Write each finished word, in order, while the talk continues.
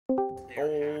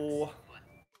Oh,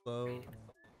 So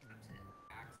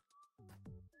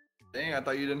dang, I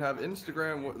thought you didn't have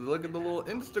Instagram. Look at the little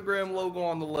Instagram logo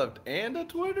on the left. And a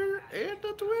Twitter.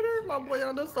 My boy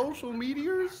on the social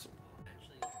medias.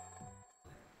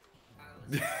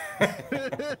 it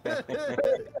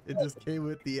just came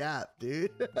with the app,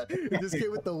 dude. It just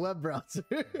came with the web browser.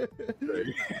 It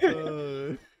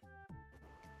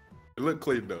looked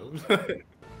clean though.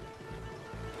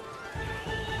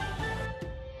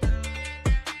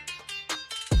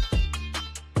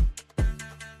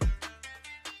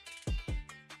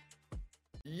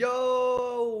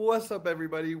 Yo, what's up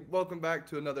everybody? Welcome back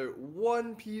to another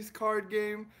One Piece card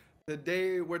game.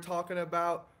 Today we're talking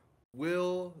about,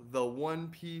 will the One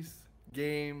Piece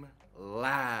game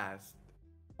last?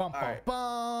 Bum, bum, Alright.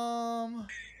 bum.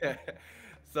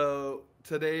 So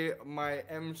today my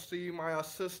MC, my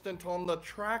assistant on the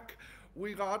track,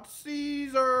 we got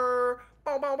Caesar.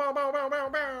 Bow, bow, bow, bow, bow, bow,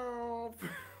 bow.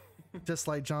 Just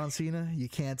like John Cena, you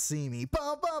can't see me.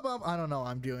 Bum, bum, bum. I don't know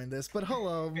I'm doing this, but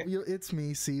hello, it's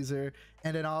me, Caesar,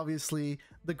 and then obviously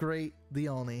the great, the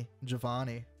only,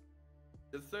 Giovanni.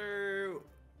 Yes, sir.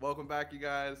 Welcome back, you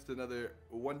guys, to another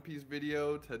One Piece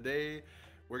video. Today,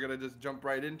 we're gonna just jump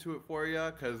right into it for you,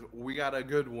 cause we got a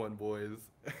good one, boys.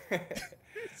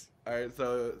 All right,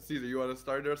 so Caesar, you want to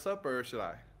start us up, or should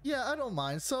I? Yeah, I don't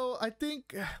mind. So I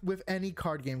think with any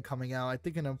card game coming out, I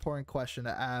think an important question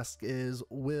to ask is,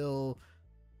 will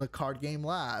the card game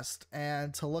last?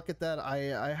 And to look at that,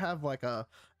 I have like a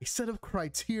set of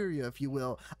criteria, if you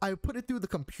will. I put it through the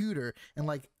computer and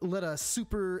like let a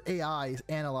super AI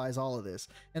analyze all of this.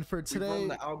 And for today, we run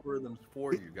the algorithms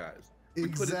for you guys. We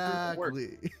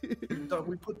exactly.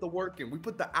 We put the work in. We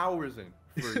put the hours in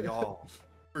for y'all,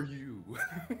 for you.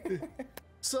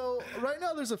 So right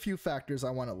now there's a few factors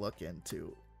I want to look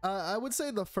into. I would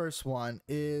say the first one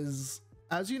is,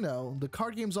 as you know, the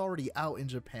card game's already out in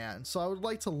Japan. So I would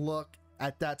like to look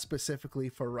at that specifically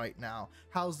for right now.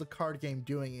 How's the card game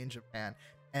doing in Japan?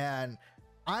 And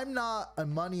I'm not a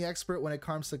money expert when it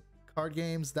comes to card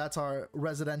games. That's our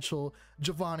residential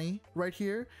Giovanni right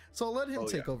here. So I'll let him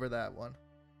take over that one.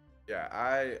 Yeah,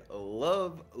 I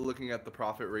love looking at the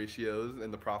profit ratios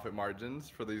and the profit margins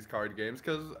for these card games,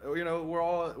 because you know we're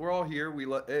all here. We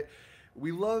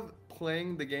love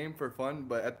playing the game for fun,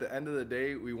 but at the end of the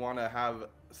day, we want to have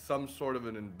some sort of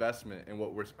an investment in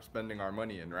what we're spending our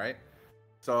money in, right?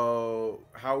 So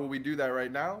how will we do that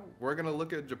right now? We're gonna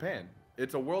look at Japan.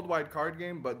 It's a worldwide card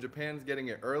game, but Japan's getting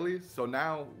it early, so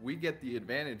now we get the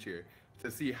advantage here to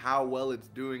see how well it's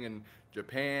doing in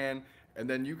Japan. And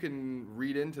then you can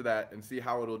read into that and see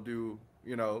how it'll do,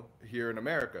 you know, here in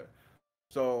America.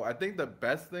 So I think the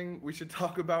best thing we should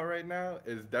talk about right now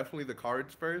is definitely the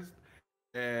cards first.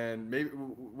 And maybe,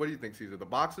 what do you think, Caesar? The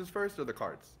boxes first or the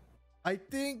cards? I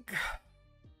think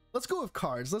let's go with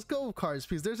cards. Let's go with cards,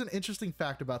 because there's an interesting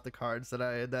fact about the cards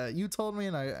that you told me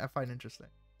and I find interesting.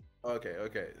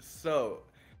 Okay. So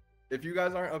if you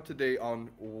guys aren't up to date on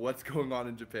what's going on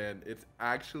in Japan, it's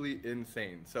actually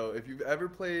insane. So if you've ever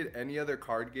played any other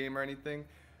card game or anything,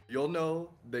 you'll know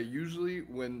that usually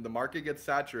when the market gets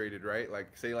saturated, right?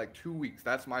 Like say like 2 weeks,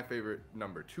 that's my favorite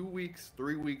number. 2 weeks,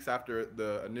 3 weeks after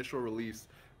the initial release,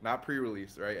 not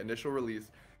pre-release, right? Initial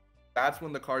release, that's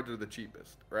when the cards are the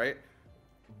cheapest, right?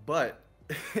 But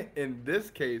in this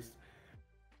case,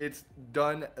 it's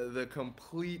done the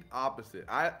complete opposite.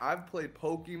 I've played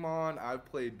Pokemon, I've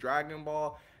played Dragon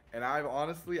Ball, and I've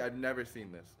never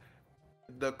seen this.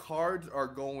 The cards are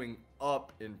going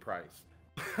up in price.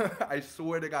 I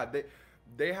swear to God,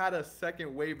 they had a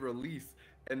second wave release,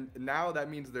 and now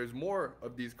that means there's more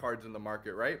of these cards in the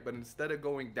market, right? But instead of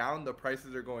going down, the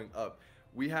prices are going up.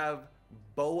 We have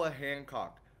Boa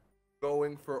Hancock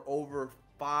going for over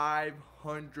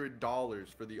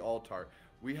 $500 for the altar.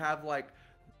 We have like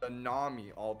the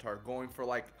Nami altar going for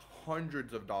like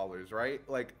hundreds of dollars, right?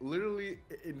 Like literally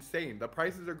insane. The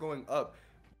prices are going up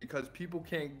because people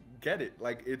can't get it.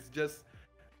 Like it's just,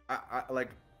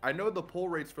 I know the pull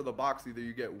rates for the box, either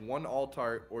you get one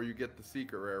altar or you get the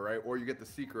secret rare, right? Or you get the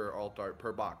secret rare altar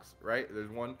per box, right? There's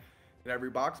one in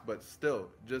every box, but still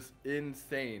just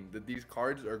insane that these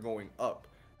cards are going up.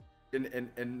 And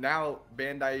now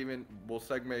Bandai even will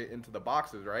segment into the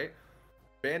boxes, right?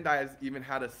 Bandai has even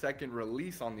had a second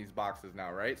release on these boxes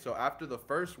now, right? So after the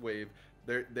first wave,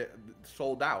 they're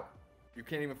sold out. You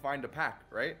can't even find a pack,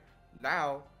 right?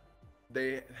 Now,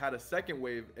 they had a second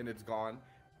wave and it's gone.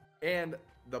 And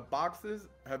the boxes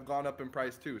have gone up in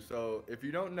price too. So if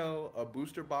you don't know, a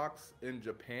booster box in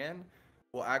Japan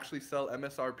will actually sell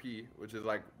MSRP, which is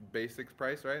like basics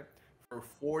price, right?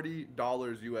 for $40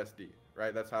 USD,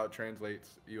 right? That's how it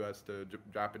translates US to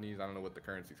Japanese. I don't know what the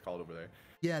currency's called over there.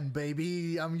 Yen,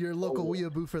 baby. I'm your local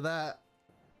weeaboo for that.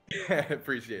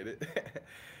 Appreciate it.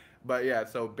 But yeah,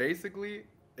 so basically,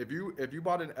 if you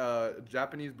bought a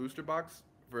Japanese booster box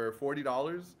for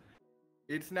 $40,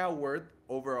 it's now worth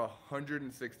over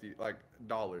 160 like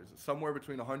dollars, somewhere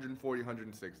between 140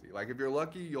 160. Like if you're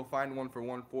lucky, you'll find one for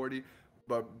 140,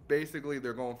 but basically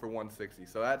they're going for 160.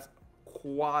 So that's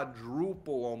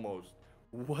quadruple almost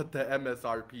what the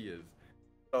MSRP is.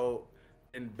 So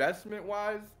investment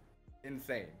wise,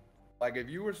 insane. Like if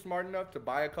you were smart enough to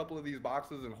buy a couple of these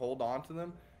boxes and hold on to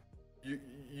them,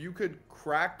 you could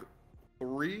crack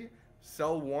 3,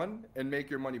 sell 1, and make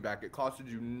your money back. It costed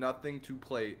you nothing to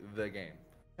play the game.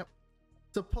 Yep.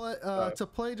 To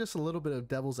play just a little bit of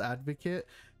devil's advocate,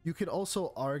 you could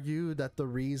also argue that the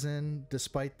reason,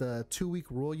 despite the 2-week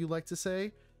rule you like to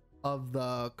say, of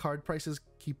the card prices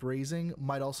keep raising,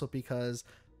 might also because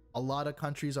a lot of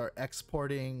countries are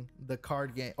exporting the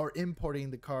card game or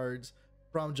importing the cards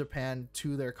from Japan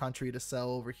to their country to sell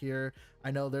over here.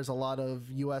 I know there's a lot of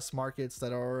US markets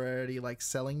that are already like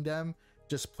selling them,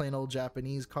 just plain old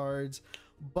Japanese cards.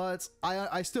 But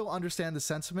I still understand the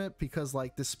sentiment because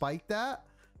like despite that,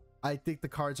 I think the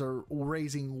cards are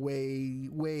raising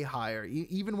way higher.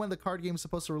 Even when the card game is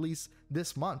supposed to release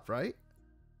this month, right?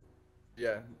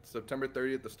 Yeah, September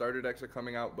 30th, the starter decks are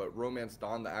coming out, but Romance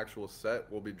Dawn, the actual set,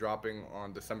 will be dropping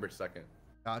on December 2nd.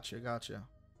 Gotcha.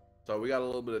 So we got a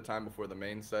little bit of time before the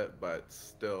main set, but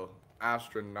still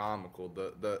astronomical.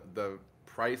 The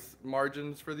price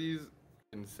margins for these,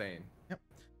 insane. Yep.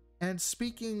 And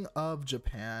speaking of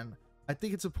Japan, I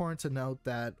think it's important to note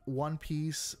that One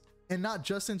Piece, and not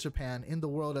just in Japan, in the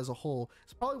world as a whole,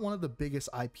 is probably one of the biggest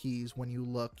IPs when you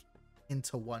look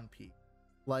into One Piece.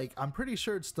 Like, I'm pretty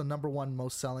sure it's the #1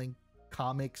 most selling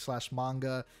comic /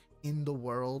 manga in the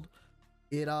world.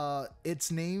 Its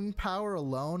name power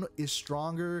alone is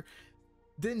stronger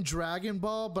than Dragon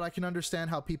Ball, but I can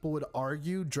understand how people would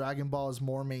argue Dragon Ball is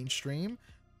more mainstream.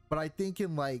 But I think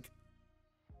in like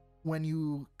when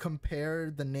you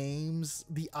compare the names,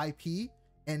 the IP,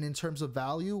 and in terms of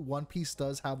value, One Piece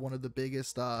does have one of the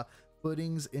biggest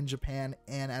footings in Japan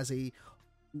and as a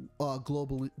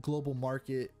global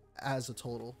market as a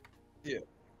total. Yeah.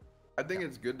 I think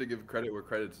it's good to give credit where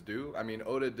credit's due. I mean,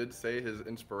 Oda did say his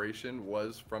inspiration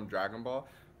was from Dragon Ball,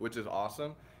 which is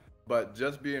awesome. But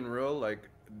just being real, like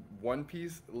One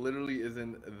Piece literally is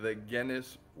in the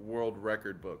Guinness World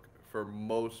Record book for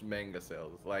most manga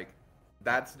sales. Like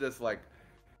that's just like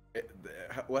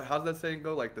how's that saying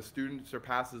go? Like the student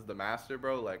surpasses the master,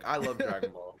 bro. Like I love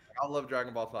Dragon Ball. I'll love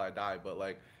Dragon Ball till I die, but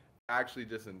like actually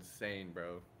just insane,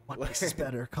 bro. One Piece is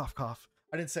better. Cough cough.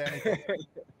 I didn't say anything.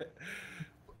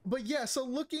 But yeah, so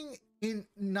looking in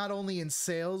not only in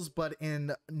sales but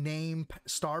in name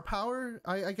star power,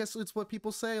 I guess it's what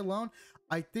people say alone,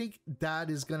 I think that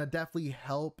is gonna definitely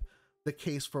help the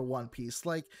case for One Piece.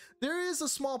 Like there is a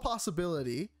small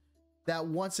possibility that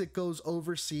once it goes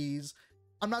overseas,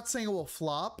 I'm not saying it will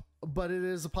flop, but it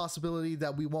is a possibility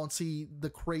that we won't see the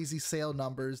crazy sale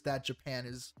numbers that Japan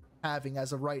is having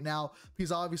as of right now,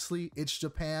 because obviously it's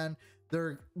Japan.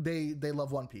 They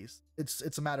love One Piece.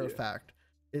 It's a matter of fact.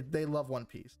 They love One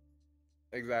Piece.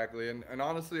 Exactly. And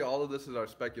honestly, all of this is our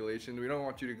speculation. We don't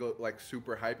want you to go like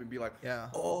super hype and be like, yeah,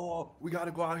 oh, we got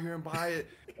to go out here and buy it.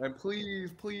 And please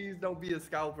don't be a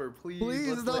scalper.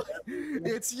 Please don't.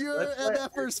 It's your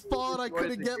MFer's fault. I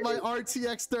couldn't get my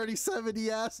RTX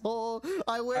 3070, asshole.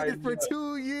 I waited for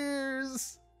 2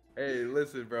 years. Hey,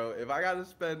 listen, bro. If I gotta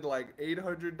spend like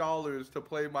 $800 to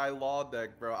play my law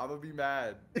deck, bro, I'm gonna be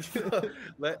mad.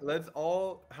 Let's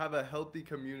all have a healthy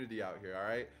community out here, all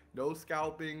right? No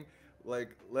scalping.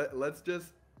 Like, let's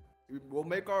just we'll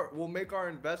make our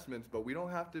investments, but we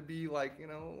don't have to be like, you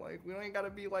know, like we ain't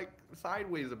gotta be like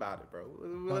sideways about it, bro.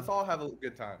 Let's all have a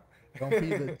good time. Don't be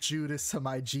the Judas to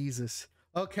my Jesus.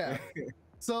 Okay.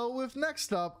 So with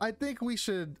next up, I think we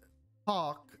should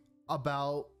talk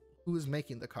about who is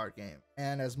making the card game,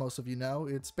 and as most of you know,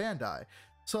 it's Bandai.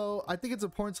 So I think it's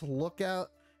important to look at,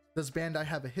 does Bandai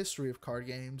have a history of card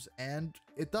games? And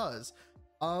it does.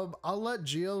 I'll let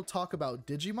Gio talk about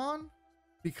Digimon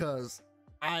because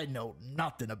I know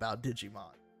nothing about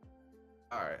Digimon.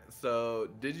 All right, so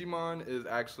Digimon is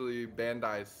actually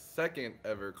Bandai's second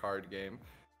ever card game,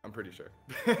 I'm pretty sure.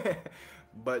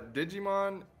 But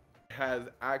Digimon has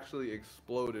actually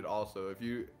exploded also. If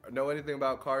you know anything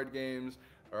about card games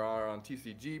or are on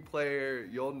TCG Player,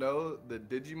 you'll know that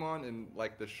Digimon in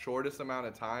like the shortest amount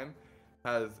of time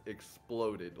has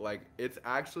exploded. Like it's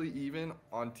actually even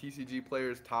on TCG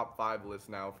Player's top 5 list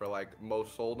now for like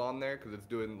most sold on there because it's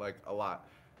doing like a lot.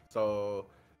 So,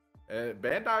 and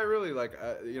Bandai really like,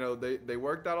 you know, they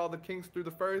worked out all the kinks through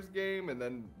the first game, and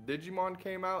then Digimon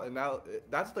came out, and now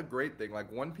that's the great thing. Like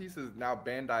One Piece is now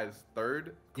Bandai's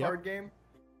third card game,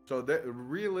 so that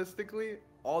realistically,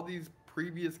 all these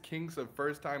previous kinks of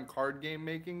first-time card game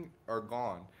making are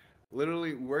gone.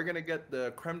 Literally, we're gonna get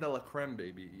the creme de la creme,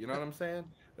 baby. You know what I'm saying?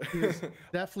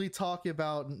 Definitely talking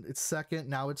about its second,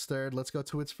 now its third. Let's go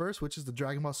to its first, which is the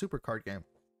Dragon Ball Super card game.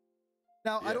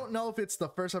 Now, I don't know if it's the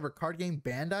first ever card game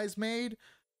Bandai's made,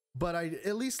 but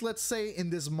at least let's say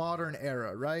in this modern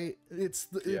era, right? It's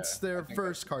their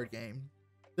first card game.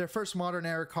 Their first modern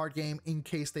era card game in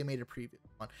case they made a previous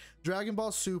one. Dragon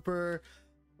Ball Super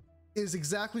is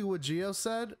exactly what Gio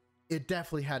said. It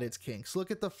definitely had its kinks. Look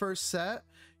at the first set.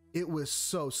 It was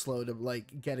so slow to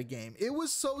like get a game. It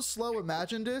was so slow.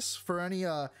 Imagine this for any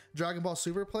Dragon Ball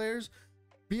Super players.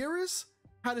 Beerus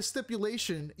had a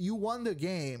stipulation: you won the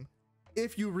game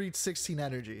if you reach 16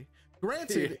 energy.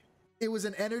 Granted, it was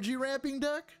an energy ramping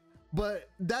deck, but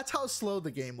that's how slow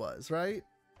the game was, right?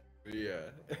 Yeah.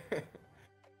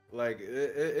 Like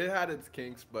it had its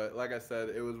kinks, but like I said,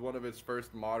 it was one of its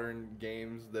first modern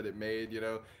games that it made, you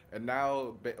know. And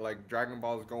now, like Dragon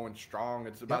Ball is going strong.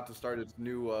 It's about to start its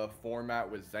new format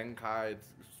with Zenkai. It's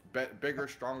bigger,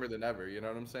 stronger than ever. You know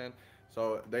what I'm saying?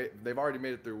 So they've already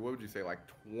made it through. What would you say, like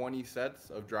 20 sets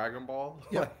of Dragon Ball?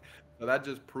 Yeah. So that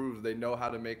just proves they know how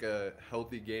to make a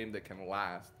healthy game that can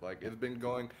last. Like it's been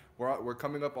going. We're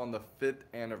coming up on the 5th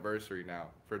anniversary now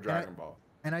for Dragon Ball.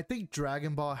 And I think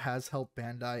Dragon Ball has helped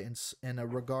Bandai in a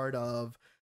regard of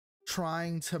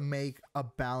trying to make a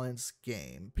balanced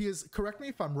game. Because, correct me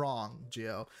if I'm wrong,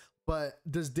 Gio, but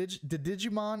did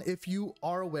Digimon, if you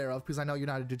are aware of, because I know you're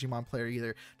not a Digimon player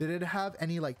either, did it have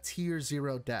any like tier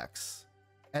 0 decks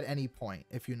at any point,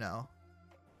 if you know?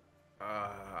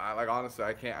 Like honestly,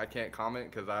 I can't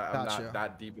comment because I'm Gotcha. not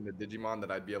that deep into Digimon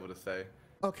that I'd be able to say.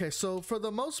 Okay, so for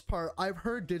the most part, I've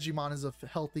heard Digimon is a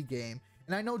healthy game.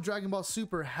 And I know Dragon Ball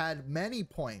Super had many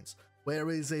points where it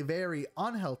was a very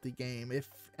unhealthy game. If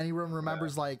anyone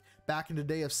remembers, like back in the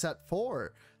day of Set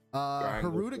 4,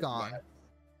 Hirudegan.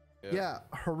 Yeah,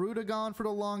 Hirudegan for the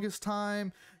longest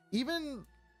time. Even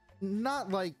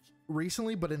not like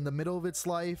recently, but in the middle of its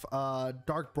life,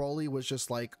 Dark Broly was just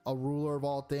like a ruler of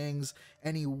all things.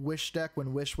 Any Wish deck,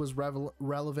 when Wish was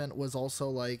relevant, was also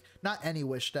like, not any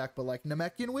Wish deck, but like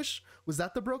Namekian Wish. Was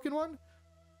that the broken one?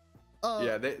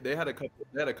 Yeah, they had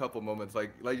a couple moments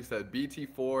like you said.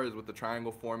 BT4 is with the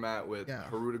triangle format with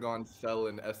Hirudegan, Cell,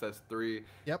 and SS3.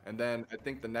 Yep. And then I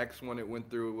think the next one it went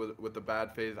through with the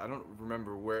bad phase. I don't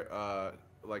remember where.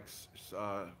 What's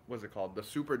it called? The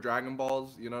Super Dragon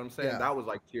Balls. You know what I'm saying? Yeah. That was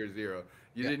like tier 0.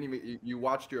 You didn't even you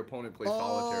watched your opponent play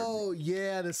solitaire. Oh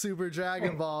yeah, the Super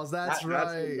Dragon Balls. That's right.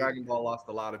 That's when Dragon Ball lost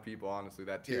a lot of people. Honestly,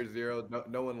 that tier 0.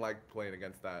 No one liked playing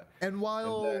against that. And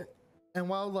while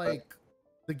like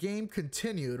the game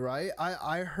continued, right?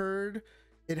 I heard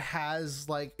it has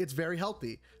like it's very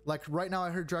healthy. Like right now, I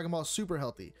heard Dragon Ball super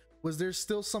healthy. Was there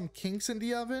still some kinks in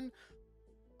the oven?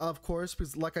 Of course,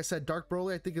 because like I said, Dark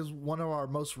Broly I think is one of our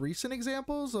most recent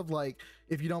examples of like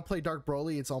if you don't play Dark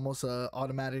Broly, it's almost a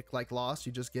automatic like loss.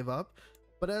 You just give up.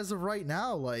 But as of right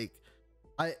now, like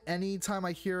anytime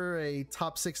I hear a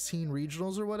top 16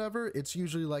 regionals or whatever, it's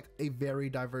usually like a very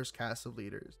diverse cast of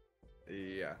leaders.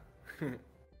 Yeah.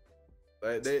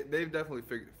 They've definitely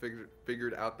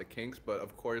figured out the kinks, but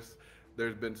of course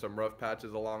there's been some rough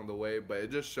patches along the way, but it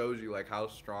just shows you like how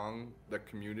strong the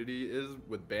community is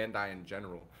with Bandai in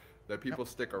general, that people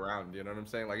stick around, you know what I'm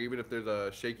saying? Like even if there's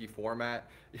a shaky format,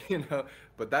 you know,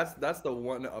 but that's the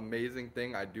one amazing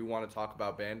thing I do want to talk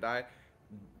about Bandai.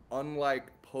 Unlike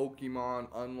Pokemon,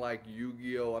 unlike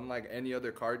Yu-Gi-Oh, unlike any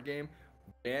other card game,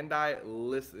 Bandai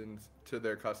listens to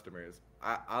their customers.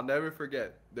 I'll never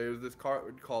forget, there's this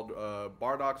card called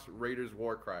Bardock's Raiders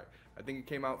Warcry. I think it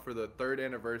came out for the 3rd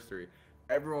anniversary.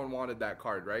 Everyone wanted that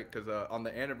card, right? Because on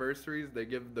the anniversaries, they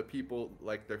give the people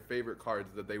like their favorite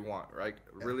cards that they want, right?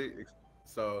 Yeah. Really?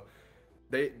 So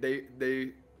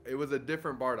it was a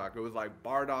different Bardock. It was like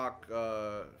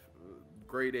Bardock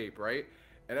Great Ape, right?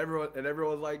 And everyone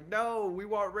was like, no, we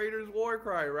want Raiders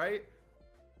Warcry, right?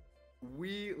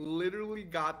 We literally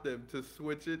got them to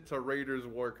switch it to Raiders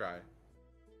Warcry.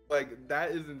 Like,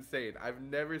 that is insane. I've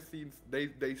never seen...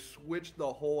 They switched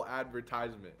the whole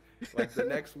advertisement. Like, the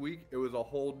next week, it was a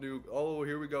whole new... Oh,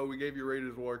 here we go. We gave you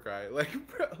Raiders Warcry. Like,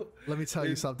 bro... Let me tell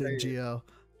you something, Gio.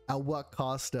 At what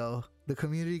cost, though? The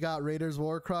community got Raiders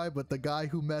Warcry, but the guy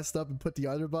who messed up and put the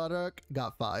other Bardock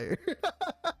got fired.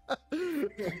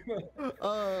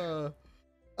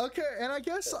 Okay, and I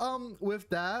guess with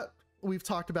that, we've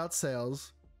talked about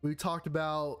sales. We talked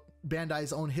about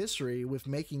Bandai's own history with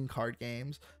making card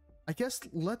games. I guess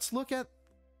let's look at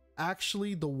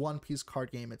actually the One Piece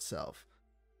card game itself.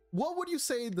 What would you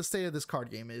say the state of this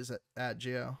card game is at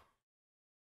Geo?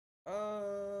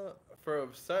 For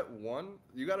set 1,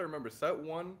 you got to remember set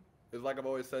 1 is, like I've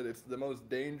always said, it's the most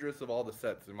dangerous of all the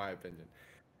sets in my opinion.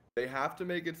 They have to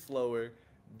make it slower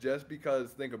just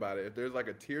because, think about it, if there's like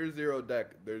a tier 0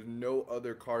 deck, there's no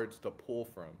other cards to pull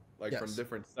from, like from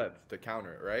different sets to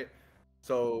counter it, right?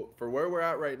 So for where we're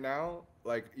at right now,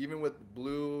 like even with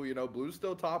blue, you know, blue's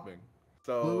still topping.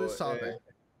 So Blue is topping.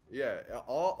 Yeah,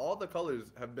 all the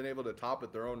colors have been able to top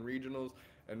at their own regionals,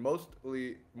 and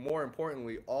mostly, more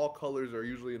importantly, all colors are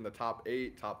usually in the top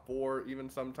 8, top 4, even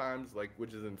sometimes, like,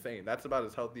 which is insane. That's about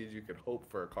as healthy as you could hope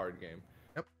for a card game.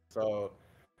 Yep.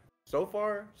 So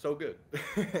far, so good.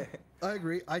 I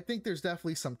agree. I think there's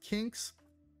definitely some kinks.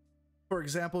 For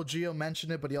example, Gio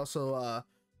mentioned it, but he also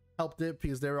helped it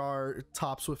because there are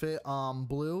tops with it.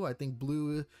 Blue, I think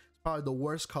blue is probably the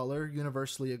worst color,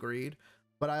 universally agreed.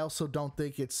 But I also don't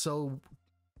think it's so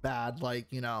bad, like,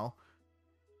 you know,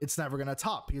 it's never going to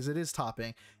top, because it is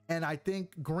topping. And I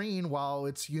think green, while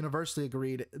it's universally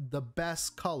agreed the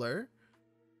best color,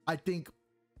 I think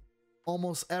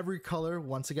almost every color,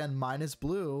 once again minus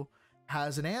blue,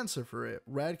 has an answer for it.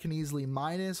 Red can easily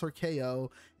minus or KO,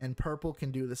 and purple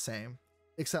can do the same,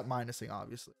 except minusing,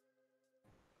 obviously.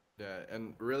 Yeah,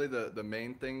 and really the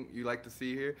main thing you like to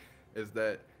see here is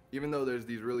that even though there's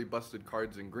these really busted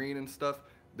cards in green and stuff,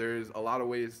 there's a lot of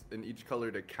ways in each color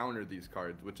to counter these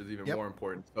cards, which is even more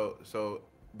important. So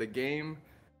the game,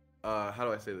 how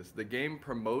do I say this? The game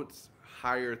promotes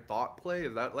higher thought play.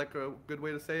 Is that like a good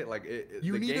way to say it? Like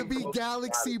you need to be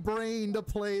galaxy brain to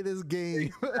play this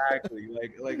game. Exactly.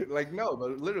 like no,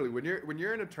 but literally when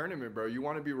you're in a tournament, bro, you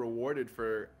want to be rewarded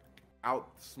for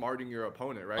outsmarting your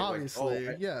opponent, right? Obviously,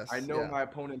 like, yes. I know my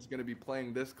opponent's going to be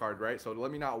playing this card, right? So let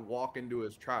me not walk into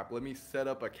his trap. Let me set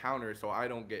up a counter so I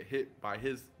don't get hit by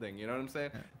his thing. You know what I'm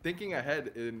saying? Thinking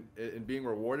ahead in being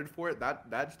rewarded for it,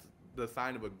 that's the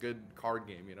sign of a good card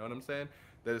game. You know what I'm saying?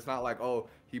 That it's not like, oh,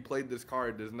 he played this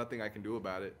card, there's nothing I can do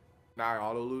about it. Now I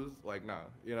auto lose. Like, no,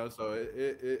 you know. So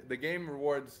the game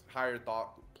rewards higher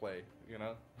thought play. You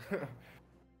know.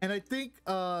 And I think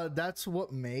that's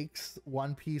what makes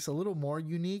One Piece a little more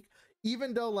unique.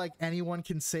 Even though like anyone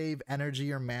can save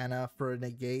energy or mana for a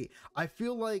negate, I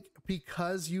feel like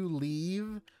because you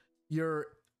leave, your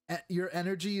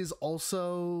energy is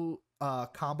also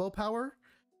combo power.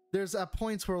 There's at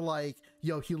points where like,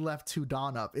 yo, he left 2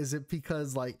 Dawn up. Is it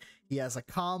because like he has a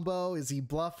combo? Is he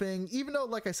bluffing? Even though,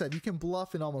 like I said, you can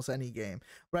bluff in almost any game.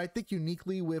 But I think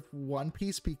uniquely with One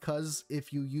Piece, because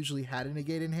if you usually had a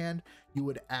negate in hand, you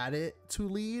would add it to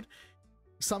lead.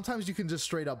 Sometimes you can just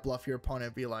straight up bluff your opponent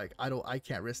and be like, I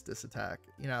can't risk this attack.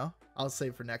 You know, I'll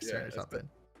save for next turn or something.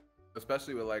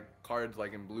 Especially with like cards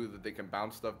like in blue that they can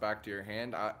bounce stuff back to your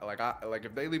hand. Like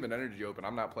if they leave an energy open,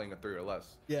 I'm not playing a 3 or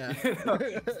less. Yeah. You know?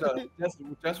 So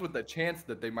just with the chance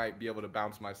that they might be able to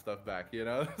bounce my stuff back, you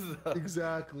know? So.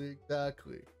 Exactly.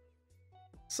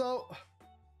 So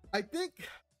I think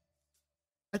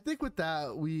with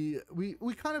that we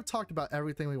kind of talked about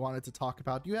everything we wanted to talk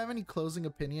about. Do you have any closing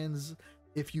opinions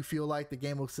if you feel like the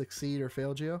game will succeed or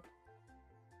fail, Gio?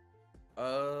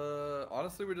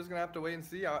 Honestly, we're just gonna have to wait and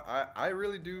see. I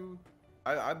really do.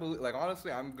 I believe, like,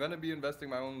 honestly, I'm gonna be investing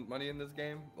my own money in this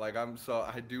game. Like, I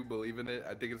do believe in it.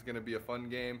 I think it's gonna be a fun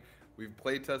game. We've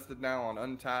play tested now on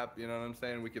Untap. You know what I'm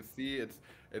saying? We can see it's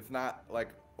not like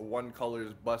one color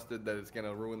is busted that it's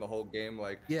gonna ruin the whole game.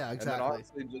 Like, yeah, exactly. And then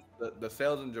honestly, just the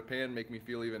sales in Japan make me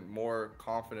feel even more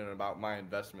confident about my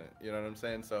investment. You know what I'm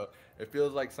saying? So it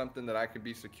feels like something that I could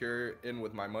be secure in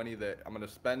with my money, that I'm gonna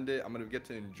spend it. I'm gonna get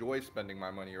to enjoy spending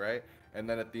my money, right? And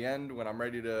then at the end, when I'm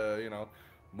ready to, you know,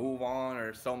 move on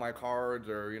or sell my cards,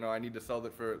 or, you know, I need to sell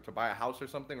it to buy a house or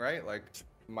something, right? Like,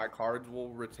 my cards will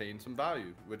retain some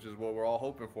value, which is what we're all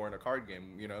hoping for in a card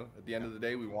game. You know, at the end of the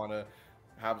day, we want to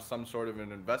have some sort of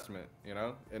an investment, you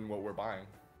know, in what we're buying.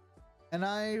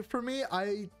 And for me,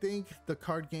 I think the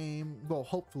card game, well,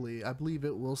 hopefully, I believe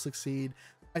it will succeed.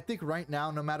 I think right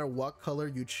now, no matter what color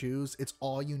you choose, it's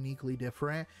all uniquely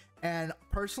different. And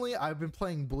personally, I've been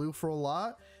playing blue for a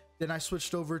lot. Then I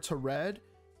switched over to red,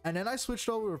 and then I switched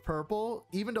over to purple.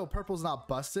 Even though purple's not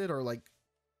busted or like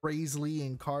crazily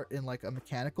in like a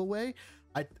mechanical way,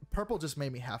 purple just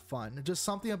made me have fun. Just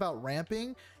something about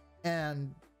ramping,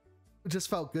 and it just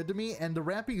felt good to me. And the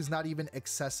ramping is not even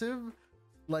excessive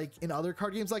like in other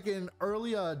card games. Like in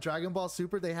early Dragon Ball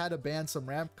Super, they had to ban some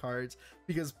ramp cards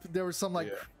because there were some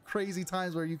like crazy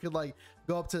times where you could like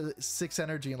go up to 6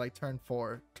 energy and like turn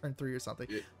 3 or something.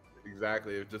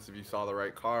 Exactly. If you saw the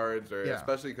right cards, or Yeah.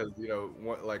 especially because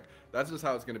like that's just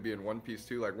how it's going to be in One Piece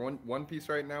too. Like One Piece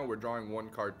right now, we're drawing one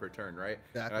card per turn, right?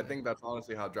 Exactly. And I think that's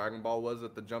honestly how Dragon Ball was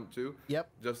at the jump too. Yep.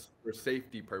 Just for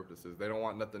safety purposes, they don't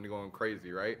want nothing going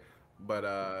crazy, right?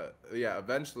 But yeah,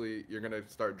 eventually you're gonna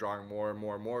start drawing more and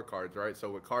more and more cards, right?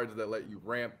 So with cards that let you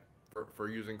ramp for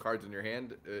using cards in your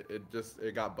hand,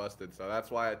 it got busted. So that's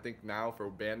why I think now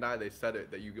for Bandai they said it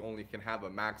that you only can have a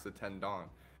max of 10 Dawn.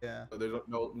 Yeah. So there's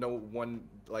no one,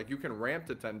 like, you can ramp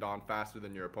to 10 Dawn faster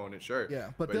than your opponent, sure.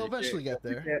 Yeah, but they'll eventually get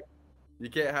there. You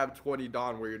can't have 20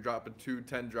 Dawn where you're dropping 2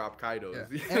 10-drop Kaidos.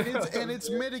 Yeah. And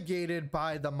it's mitigated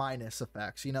by the minus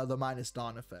effects, the minus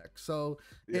Dawn effect. So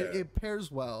it pairs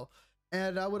well.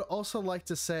 And I would also like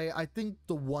to say, I think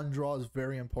the one draw is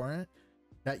very important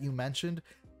that you mentioned,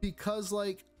 because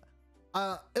like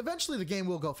eventually the game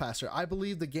will go faster. I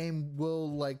believe the game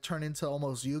will like turn into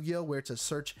almost Yu-Gi-Oh, where it's a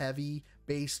search heavy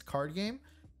based card game.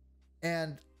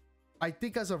 And I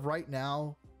think as of right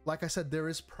now, like I said, there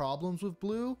is problems with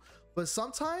blue, but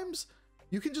sometimes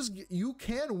you can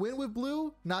win with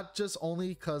blue, not just only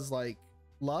because like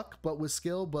luck, but with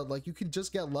skill. But like you can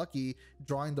just get lucky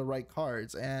drawing the right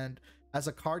cards. And as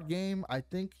a card game, I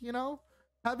think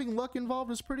having luck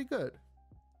involved is pretty good.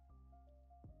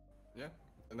 Yeah,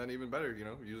 and then even better,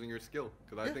 using your skill,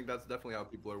 because I think that's definitely how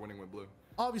people are winning with blue.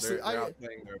 Obviously, they're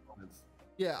outplaying their opponents.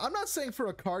 Yeah, I'm not saying for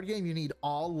a card game you need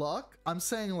all luck. I'm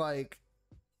saying like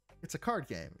it's a card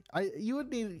game. You would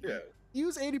need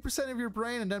use 80% of your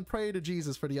brain and then pray to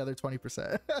Jesus for the other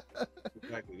 20%.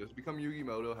 Exactly. Just become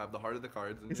Yu-Gi-Oh, have the heart of the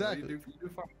cards, and exactly. You do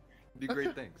fine. You do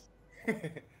great things.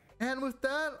 And with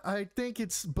that, I think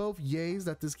it's both yays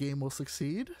that this game will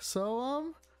succeed. So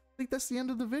I think that's the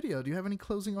end of the video. Do you have any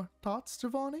closing thoughts,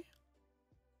 Giovanni?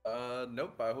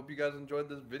 Nope. I hope you guys enjoyed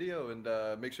this video, and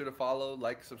make sure to follow,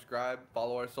 like, subscribe,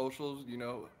 follow our socials.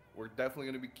 We're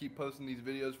definitely going to keep posting these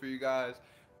videos for you guys.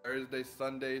 Thursday,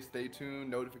 Sunday, stay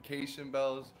tuned, notification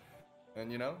bells,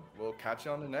 and we'll catch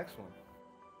you on the next one.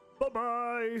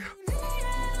 Bye-bye.